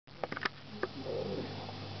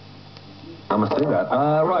I must do that.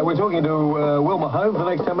 Right, we're talking to Wilma Hove for the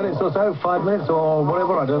next 10 minutes or so, 5 minutes or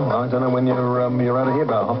whatever. I don't know when you're out of here,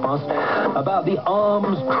 about 5:30. About the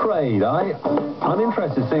arms trade. I'm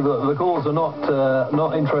interested. See, the calls are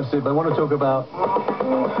not interested. They want to talk about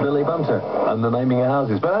Billy Bunter and the naming of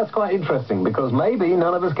houses. But that's quite interesting because maybe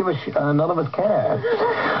none of us care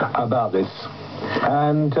about this.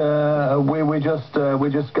 And we're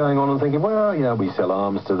just going on and thinking, well, you know, we sell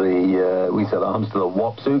arms to the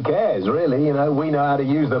wops. Who cares, really? You know, we know how to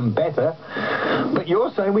use them better. But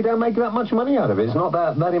you're saying we don't make that much money out of it. It's not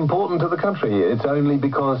that important to the country. It's only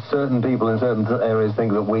because certain people in certain areas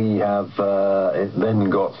think that we have then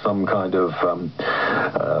got some kind of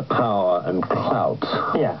power and clout.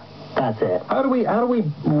 Yeah. That's it. How do we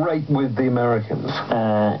rate with the Americans?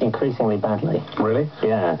 Increasingly badly. Really?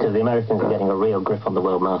 Yeah, because the Americans are getting a real grip on the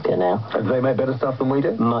world market now. Do they make better stuff than we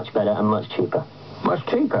do? Much better and much cheaper. Much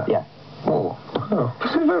cheaper? Yeah. Oh.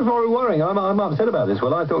 This is very, very worrying. I'm upset about this.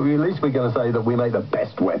 Well, I thought at least we're going to say that we make the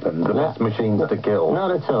best weapons, the best machines to kill.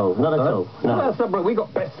 Not at all. Not at all. No. Well, we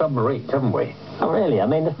got best submarines, haven't we? Oh, really? I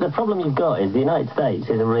mean, the problem you've got is the United States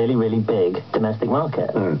is a really, really big domestic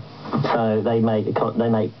market. So they make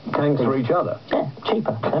tanks for each other. Yeah,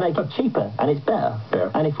 cheaper. They make it cheaper, and it's better.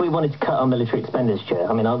 Yeah. And if we wanted to cut our military expenditure,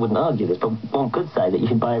 I mean, I wouldn't argue this, but one could say that you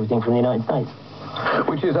should buy everything from the United States.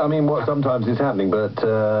 Which is, I mean, what sometimes is happening, but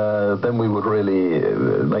then we would really,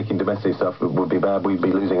 making domestic stuff would be bad. We'd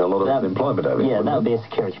be losing a lot of employment over it. Yeah, that would be a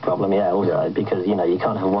security problem, also, because, you know, you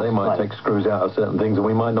can't have one. They might take screws out of certain things and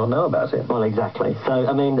we might not know about it. Well, exactly. So,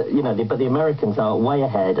 I mean, you know, but the Americans are way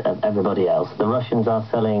ahead of everybody else. The Russians are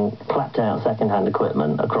selling clapped-out second-hand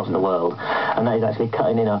equipment across the world, and that is actually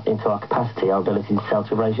cutting into our capacity, our ability to sell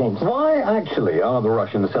to regimes. Why, actually, are the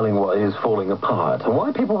Russians selling what is falling apart? And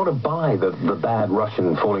why people want to buy the bad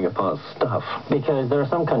Russian falling apart stuff? Because there are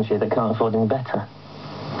some countries that can't afford any better.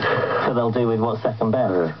 So they'll do with what's second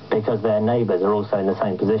best, because their neighbours are also in the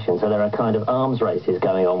same position. So there are kind of arms races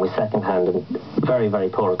going on with second-hand and very, very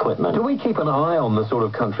poor equipment. Do we keep an eye on the sort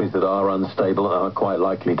of countries that are unstable and are quite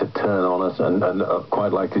likely to turn on us and are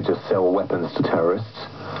quite likely to sell weapons to terrorists?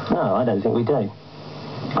 No, I don't think we do.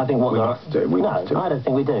 I think what we must do. No, I don't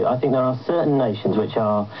think we do. I think there are certain nations which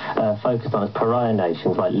are focused on as pariah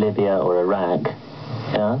nations, like Libya or Iraq,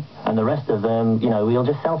 and the rest of them, you know, we'll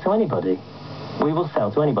just sell to anybody. We will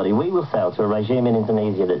sell to anybody. We will sell to a regime in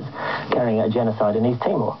Indonesia that's carrying out a genocide in East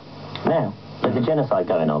Timor. Now, there's a genocide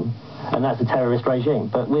going on, and that's a terrorist regime,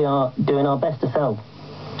 but we are doing our best to sell.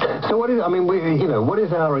 So what is, I mean, what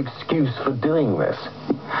is our excuse for doing this?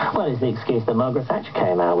 Well, it's the excuse that Margaret Thatcher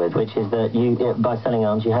came out with, which is that by selling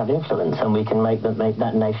arms, you have influence, and we can make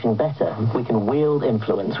that nation better. We can wield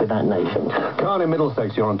influence with that nation. Carl in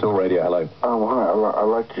Middlesex, you're on Tour Radio. Hello. Oh, hi. I'd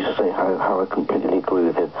like to say how I completely agree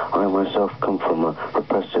with it. I myself come from a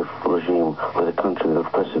repressive regime, with a country with a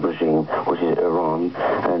repressive regime, which is Iran.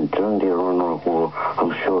 And during the Iran-Iraq War,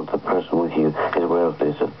 I'm sure the person with you is aware of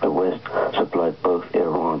this, that the West supplied both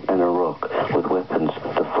Iran and Iraq with weapons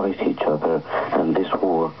to fight each other. And this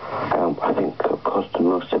war, I think, cost the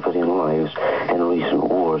most civilian lives in recent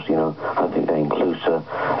wars. You know, I think that includes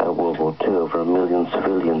World War II. Over 1 million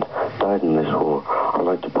civilians died in this war. I'd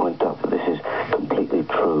like to point out that this is completely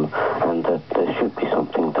true, and that there should be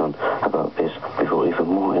something done about this before even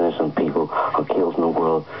more innocent people are killed in the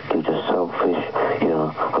world due to selfish,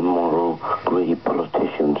 immoral, greedy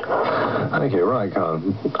politicians. Thank you. Right, Carl.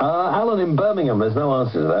 Alan in Birmingham. There's no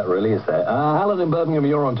answer to that, really, is there? Alan in Birmingham,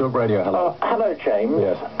 you're on Talk Radio. Hello. Hello, James.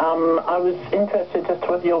 Yes. I was interested as to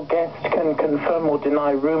whether your guest can confirm or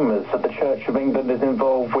deny rumours that the Church of England is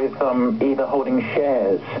involved with either holding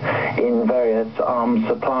shares in various arms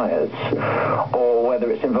suppliers, or whether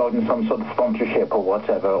it's involved in some sort of sponsorship or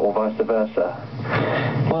whatever, or vice versa.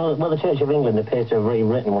 Well, the Church of England appears to have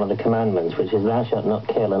rewritten one of the commandments, which is thou shalt not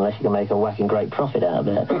kill unless you can make a whacking great profit out of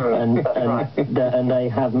it. And they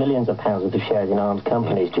have millions of pounds worth of shares in armed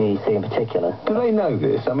companies, GEC in particular. Do they know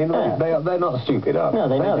this? I mean, they're not stupid, are they? No,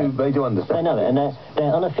 they know it. They do understand. They know it, and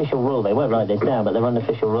their unofficial rule, they won't write this down, but their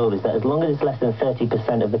unofficial rule is that as long as it's less than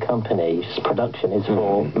 30% of the company's production is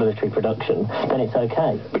for military production, then it's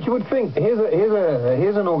okay. But you would think, here's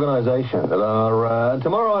an organisation that are...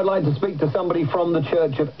 tomorrow I'd like to speak to somebody from the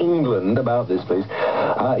Church of England about this, please.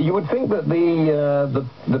 You would think that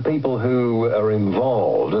the people who are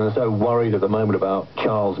involved and are so worried at the moment about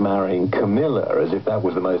Charles marrying Camilla, as if that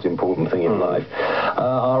was the most important thing in life,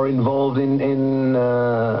 are involved in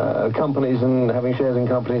companies and having shares in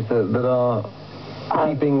companies that are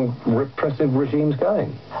keeping repressive regimes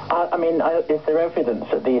going. I mean, is there evidence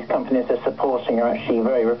that these companies are supporting are actually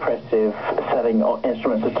very repressive selling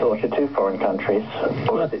instruments of torture to foreign countries,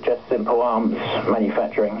 or is it just simple arms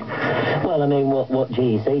manufacturing? Well, I mean, what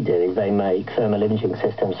GEC do is they make thermal imaging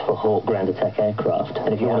systems for Hawk ground attack aircraft.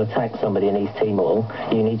 And if you want to attack somebody in East Timor,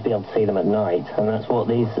 you need to be able to see them at night. And that's what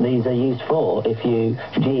these are used for.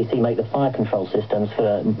 GEC make the fire control systems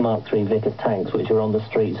for Mark III Vickers tanks, which are on the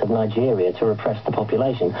streets of Nigeria to repress the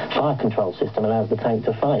population. Fire control system allows the tank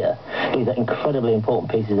to fire. These are incredibly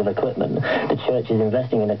important pieces of equipment. The church is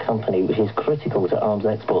investing in a company which is critical to arms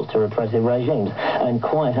exports to repressive regimes. And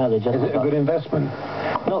quite how they just... Is it a good investment?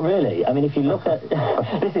 Not really. I mean, if you look at...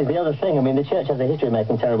 this is the other thing. I mean, the church has a history of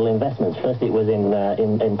making terrible investments. First it was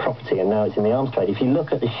in property, and now it's in the arms trade. If you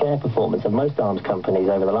look at the share performance of most arms companies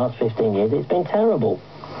over the last 15 years, it's been terrible.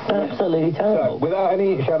 Absolutely terrible. So, without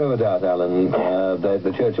any shadow of a doubt, Alan,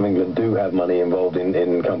 the Church of England do have money involved in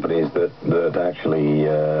companies that actually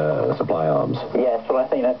supply arms. Yes, well, I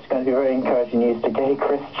think that's going to be very encouraging news to gay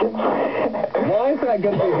Christians. Why is that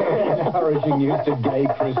going to be very encouraging news to gay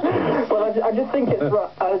Christians? Well, I just think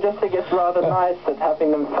it's rather nice that having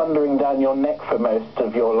them thundering down your neck for most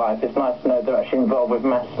of your life, it's nice to know they're actually involved with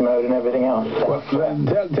mass mode and everything else. Well,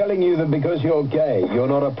 telling you that because you're gay, you're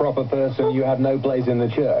not a proper person, you have no place in the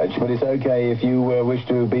church, but it's okay if you wish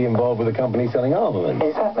to be involved with a company selling armaments.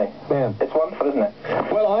 Exactly. Yeah. It's wonderful, isn't it?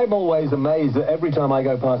 Well, I'm always amazed that every time I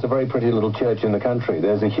go past a very pretty little church in the country,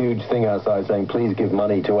 there's a huge thing outside saying, please give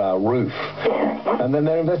money to our roof. And then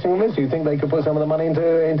they're investing in this. You think they could put some of the money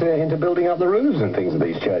into building up the roofs and things of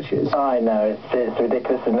these churches? I know. It's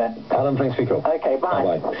ridiculous, isn't it? Alan, thanks for your call. Okay,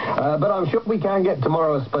 bye. Bye-bye. But I'm sure we can get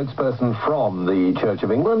tomorrow a spokesperson from the Church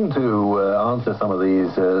of England to answer some of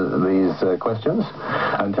these questions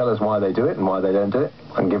and tell us why they do it and why they don't do it,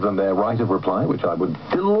 and give them their right of reply, which I would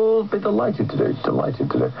be delighted to do.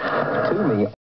 To me,